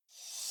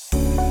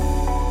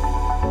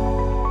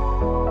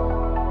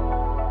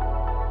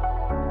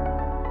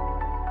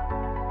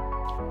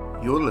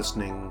You're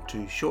listening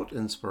to Short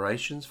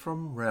Inspirations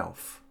from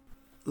Ralph.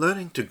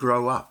 Learning to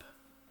Grow Up,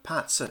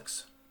 Part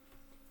 6.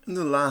 In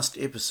the last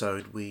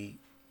episode we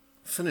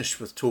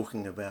finished with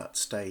talking about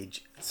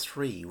stage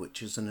 3,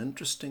 which is an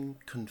interesting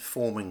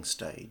conforming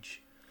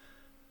stage.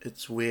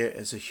 It's where,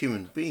 as a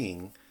human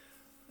being,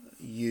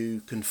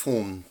 you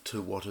conform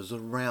to what is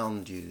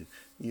around you.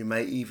 You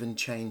may even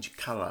change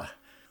colour,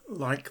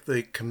 like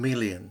the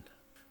chameleon,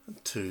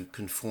 to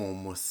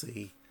conform with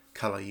the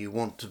colour you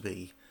want to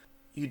be.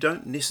 You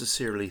don't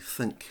necessarily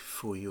think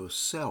for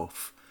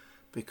yourself,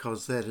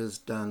 because that is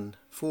done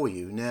for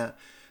you. Now,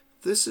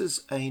 this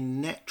is a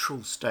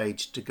natural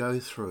stage to go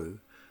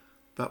through,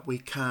 but we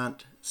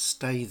can't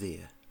stay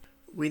there.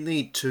 We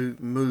need to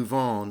move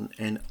on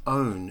and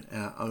own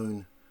our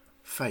own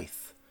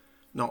faith,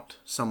 not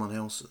someone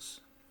else's,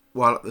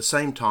 while at the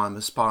same time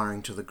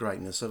aspiring to the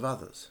greatness of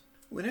others.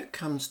 When it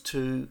comes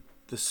to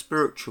the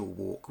spiritual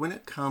walk, when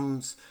it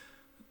comes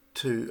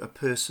to a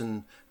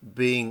person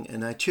being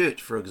in a church,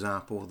 for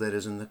example, that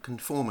is in the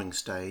conforming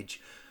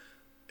stage,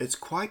 it's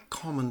quite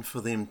common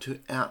for them to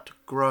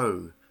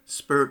outgrow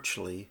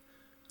spiritually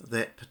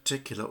that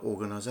particular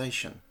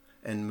organisation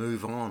and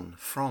move on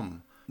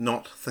from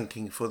not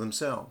thinking for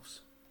themselves.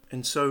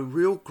 And so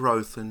real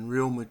growth and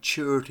real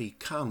maturity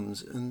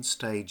comes in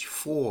stage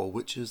 4,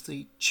 which is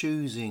the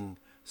choosing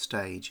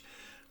stage,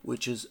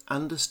 which is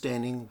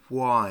understanding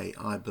why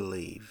I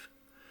believe.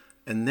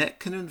 And that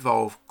can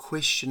involve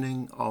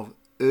questioning of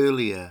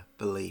earlier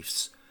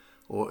beliefs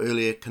or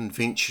earlier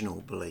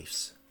conventional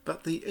beliefs.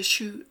 But the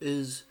issue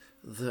is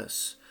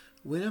this: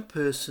 when a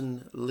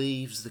person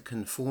leaves the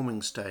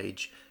conforming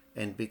stage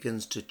and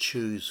begins to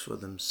choose for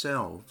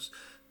themselves,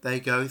 they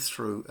go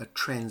through a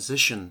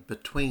transition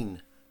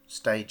between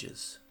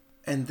stages.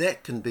 And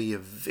that can be a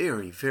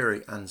very,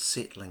 very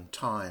unsettling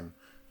time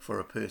for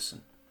a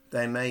person.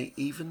 They may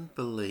even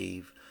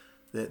believe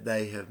that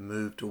they have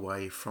moved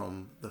away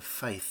from the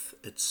faith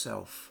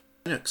itself.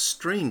 In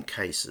extreme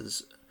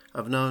cases,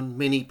 I've known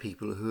many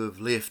people who have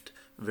left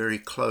very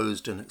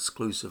closed and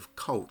exclusive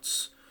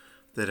cults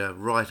that are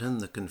right in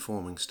the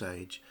conforming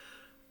stage,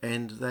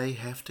 and they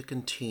have to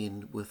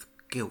contend with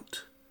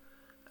guilt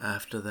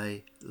after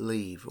they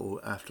leave or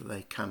after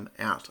they come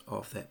out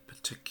of that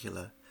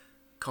particular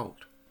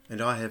cult. And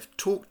I have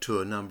talked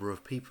to a number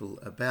of people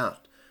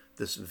about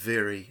this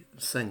very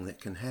thing that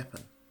can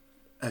happen.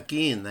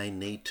 Again, they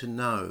need to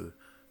know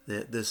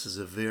that this is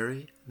a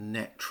very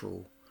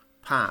natural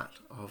part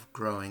of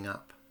growing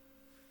up.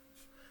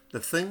 The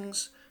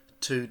things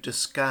to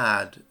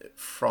discard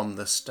from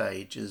this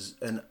stage is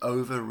an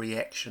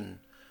overreaction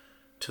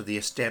to the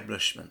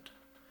establishment.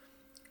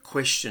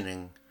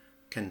 Questioning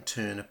can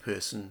turn a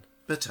person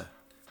bitter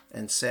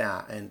and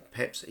sour and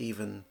perhaps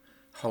even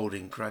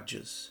holding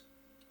grudges.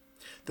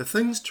 The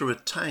things to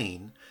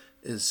retain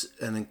is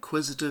an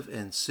inquisitive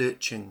and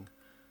searching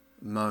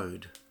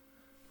mode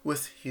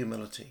with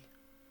humility.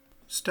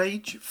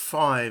 Stage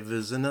 5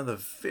 is another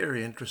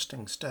very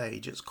interesting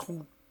stage. It's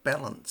called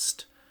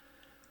balanced.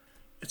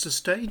 It's a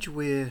stage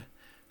where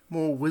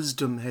more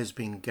wisdom has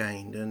been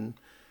gained and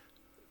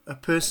a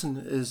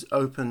person is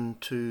open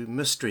to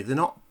mystery. They're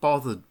not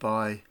bothered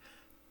by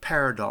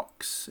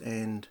paradox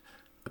and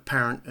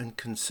apparent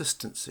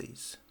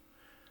inconsistencies.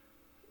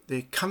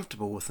 They're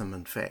comfortable with them,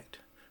 in fact.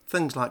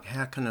 Things like,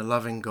 how can a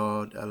loving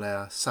God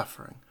allow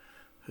suffering?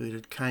 Who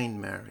did Cain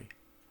marry?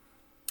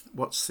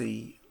 What's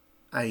the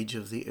age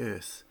of the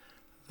earth?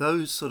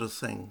 Those sort of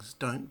things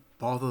don't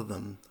bother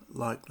them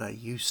like they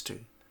used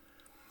to.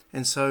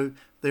 And so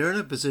they're in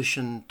a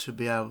position to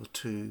be able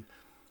to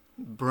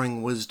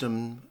bring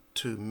wisdom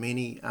to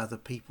many other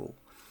people.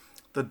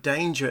 The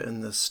danger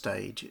in this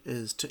stage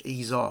is to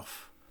ease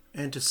off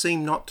and to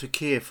seem not to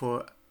care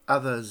for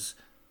others'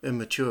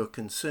 immature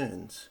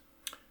concerns.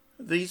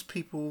 These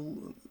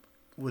people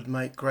would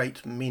make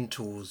great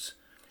mentors.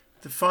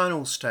 The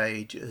final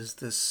stage is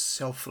this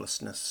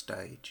selflessness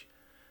stage.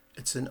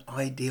 It's an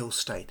ideal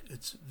state.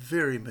 It's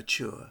very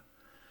mature.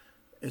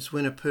 It's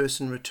when a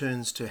person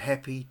returns to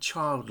happy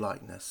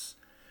childlikeness.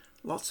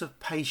 Lots of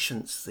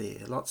patience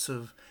there, lots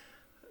of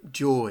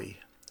joy,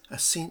 a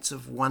sense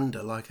of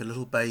wonder, like a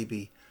little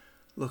baby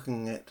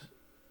looking at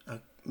a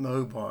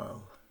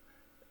mobile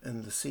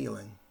in the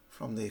ceiling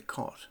from their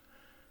cot.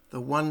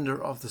 The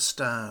wonder of the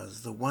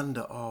stars, the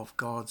wonder of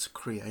God's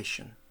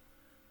creation.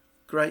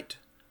 Great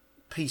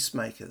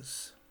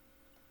peacemakers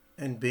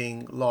and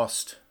being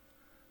lost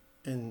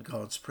in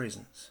God's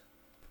presence.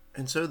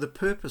 And so the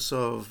purpose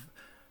of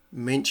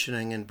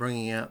mentioning and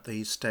bringing out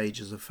these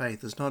stages of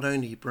faith is not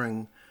only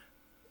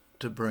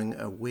to bring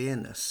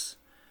awareness,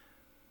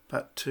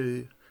 but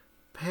to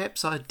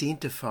perhaps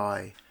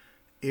identify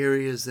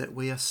areas that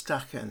we are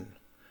stuck in.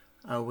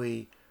 Are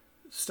we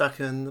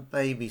stuck in the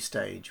baby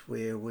stage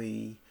where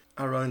we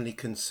are only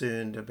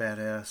concerned about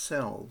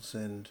ourselves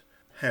and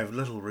have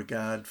little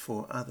regard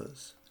for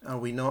others? Are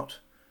we not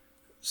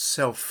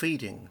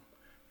self-feeding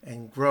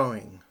and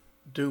growing?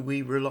 Do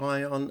we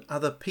rely on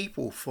other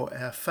people for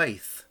our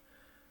faith,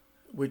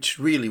 which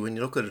really, when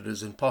you look at it,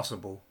 is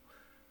impossible?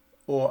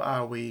 Or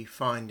are we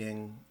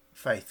finding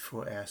faith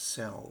for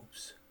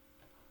ourselves?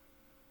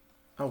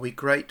 Are we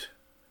great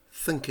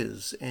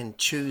thinkers and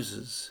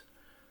choosers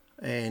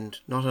and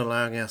not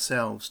allowing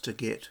ourselves to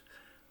get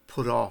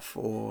put off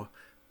or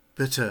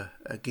bitter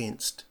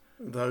against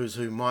those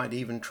who might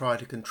even try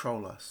to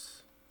control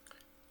us?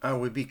 Are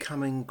we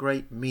becoming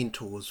great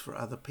mentors for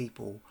other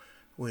people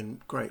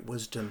when great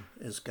wisdom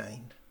is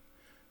gained?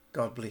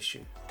 God bless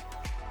you.